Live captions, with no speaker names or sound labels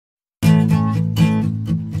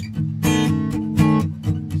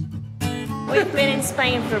We've been in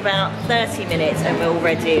Spain for about 30 minutes and we're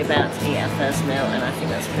already about to eat our first meal, and I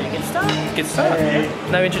think that's a pretty good start. Good start.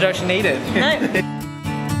 No introduction needed. No.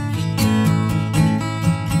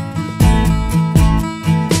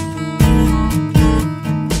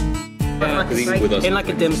 In like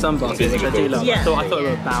a dim sum basket, which I do love. Yeah. I thought it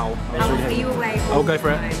was a bao. Are you away? I'll go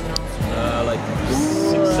for it. Like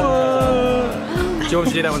 6, 7 times. Do you want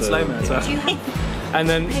me to do that one slow-mo as well? And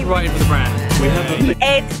then right in for the brand. We have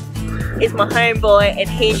Ed is my homeboy and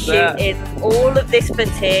he's shooting all of this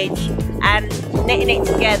footage and knitting it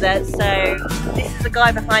together. So this is the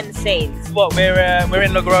guy behind the scenes. What, we're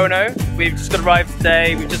in Logroño. We've just arrived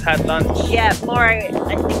today. We've just had lunch. Yeah, tomorrow I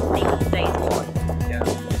think the day's one. Yeah.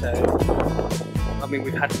 So I mean,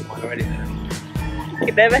 we've had some wine already. You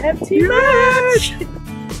can never have too much.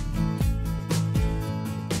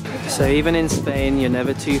 So even in Spain, you're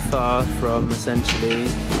never too far from essentially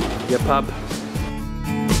your pub.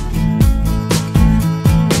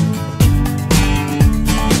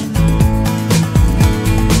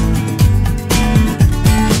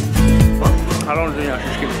 How long do you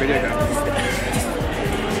actually skip the video going?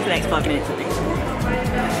 The next 5 minutes, I think.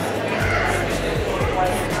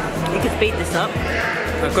 You could speed this up.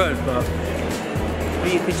 I could, but... Or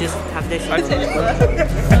you could just have this. I tell you what.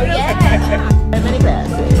 Oh yeah! So many bears.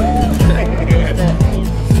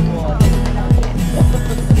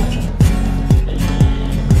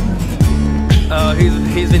 Oh,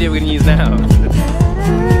 whose video we're gonna use now?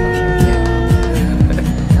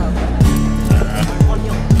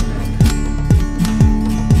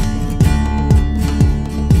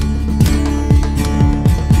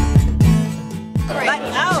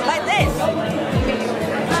 Like this.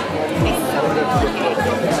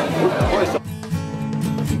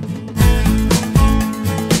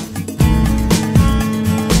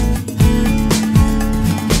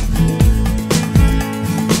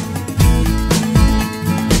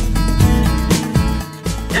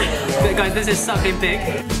 Guys, this is something big.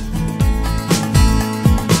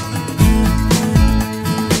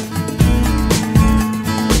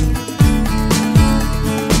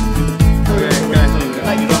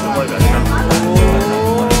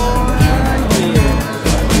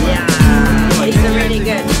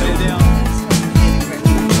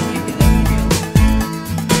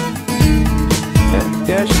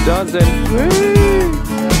 Yeah, she's dancing. Woo!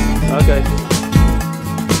 Okay.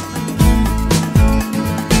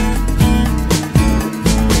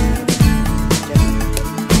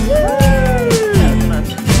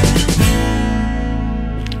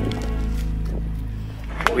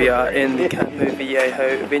 We are in the Campo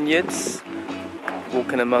Viejo vineyards,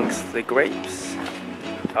 walking amongst the grapes.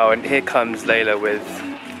 Oh, and here comes Layla with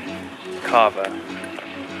Cava.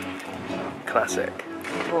 Classic.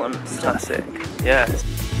 Classic, yes.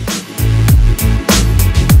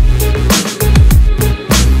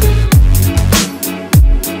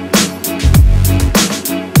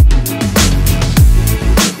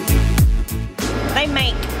 They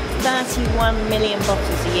make 31 million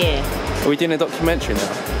bottles a year. Are we doing a documentary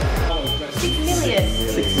now? 6 million.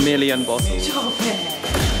 6 million bottles.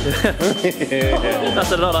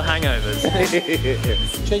 That's a lot of hangovers.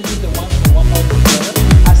 Changing the one bottle together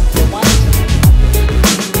as the one.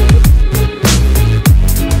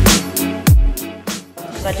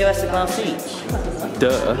 Should I do us a glass each?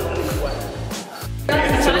 Duh.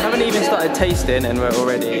 So we haven't even started tasting and we're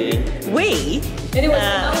already... We?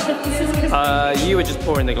 You were just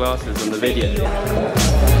pouring the glasses on the video.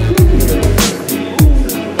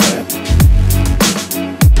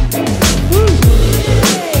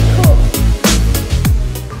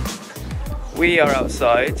 We are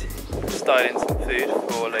outside, styling some food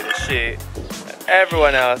for later shoot, and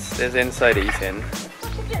everyone else is inside eating.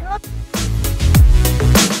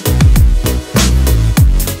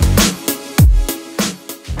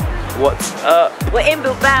 What's up? We're in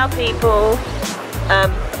Bilbao, people.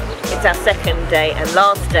 It's our second day and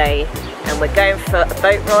last day, and we're going for a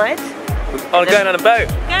boat ride. Oh, going on a boat?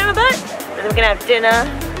 Going on a boat, and then we're going to have dinner,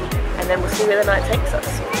 and then we'll see where the night takes us.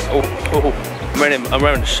 Oh, I'm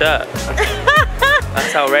wearing a shirt.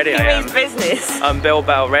 That's how ready I am. He means business. I'm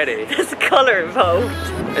Bilbao ready. There's a collar involved.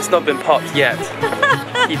 It's not been popped yet.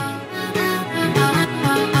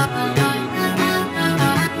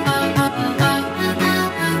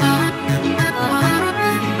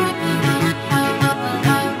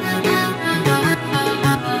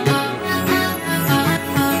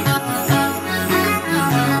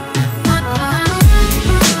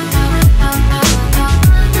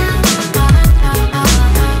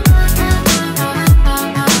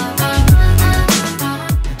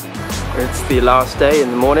 It's the last day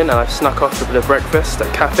in the morning and I've snuck off a bit of breakfast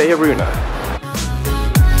at Cafe Aruna.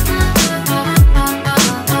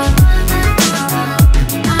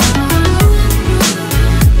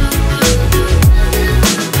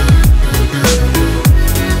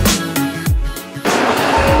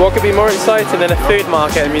 What could be more exciting than a food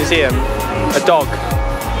market and museum? A dog.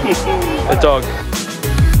 A dog.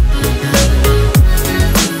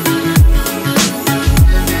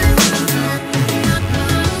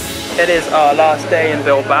 It is our last day in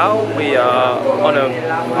Bilbao. We are on a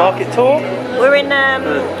market tour. We're in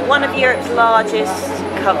one of Europe's largest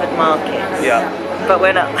covered markets. Yeah. But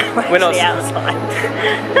we're not. We're not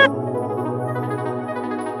outside.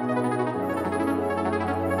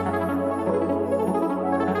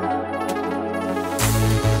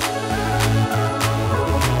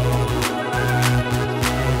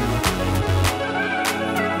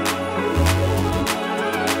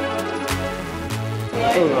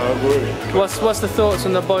 What's the thoughts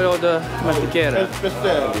on the bollo de mantequilla?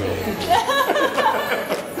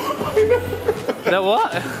 That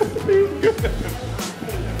what?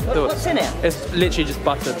 What's in it? It's literally just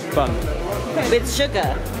buttered bun. With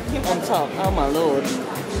sugar on top. Oh my lord.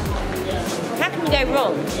 How can you go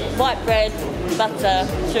wrong? White bread, butter,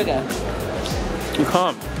 sugar. You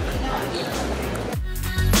can't.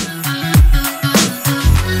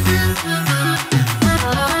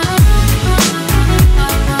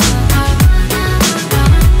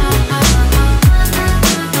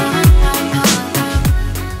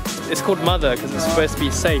 It's called Mother because it's supposed to be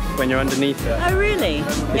safe when you're underneath it. Oh really?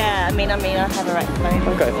 Yeah, I mean I have a recommendation.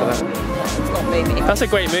 I'll go for that. It's not moving. That's a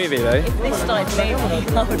great movie though. If this started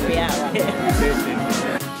moving, I would be out here.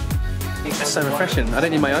 It's so refreshing. I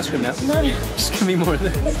don't need my ice cream now. No. Just give me more of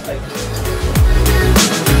this.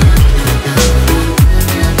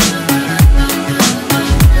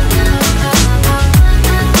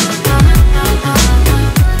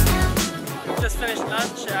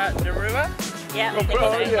 Yeah,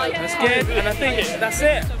 that's good, and I think that's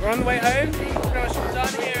it. We're on the way home. Pretty much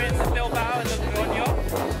done here in Bilbao and La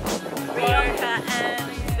Rioja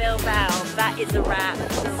and Bilbao. That is a wrap.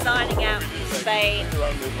 Signing out from Spain.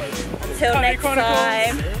 Until next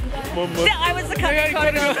time. I was the Country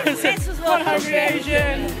Chronicles. This was One Hungry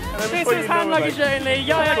Asian. This is Hand Luggage Only.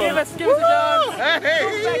 Yeah, give us a chance.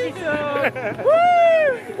 Hey!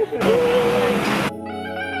 Woo!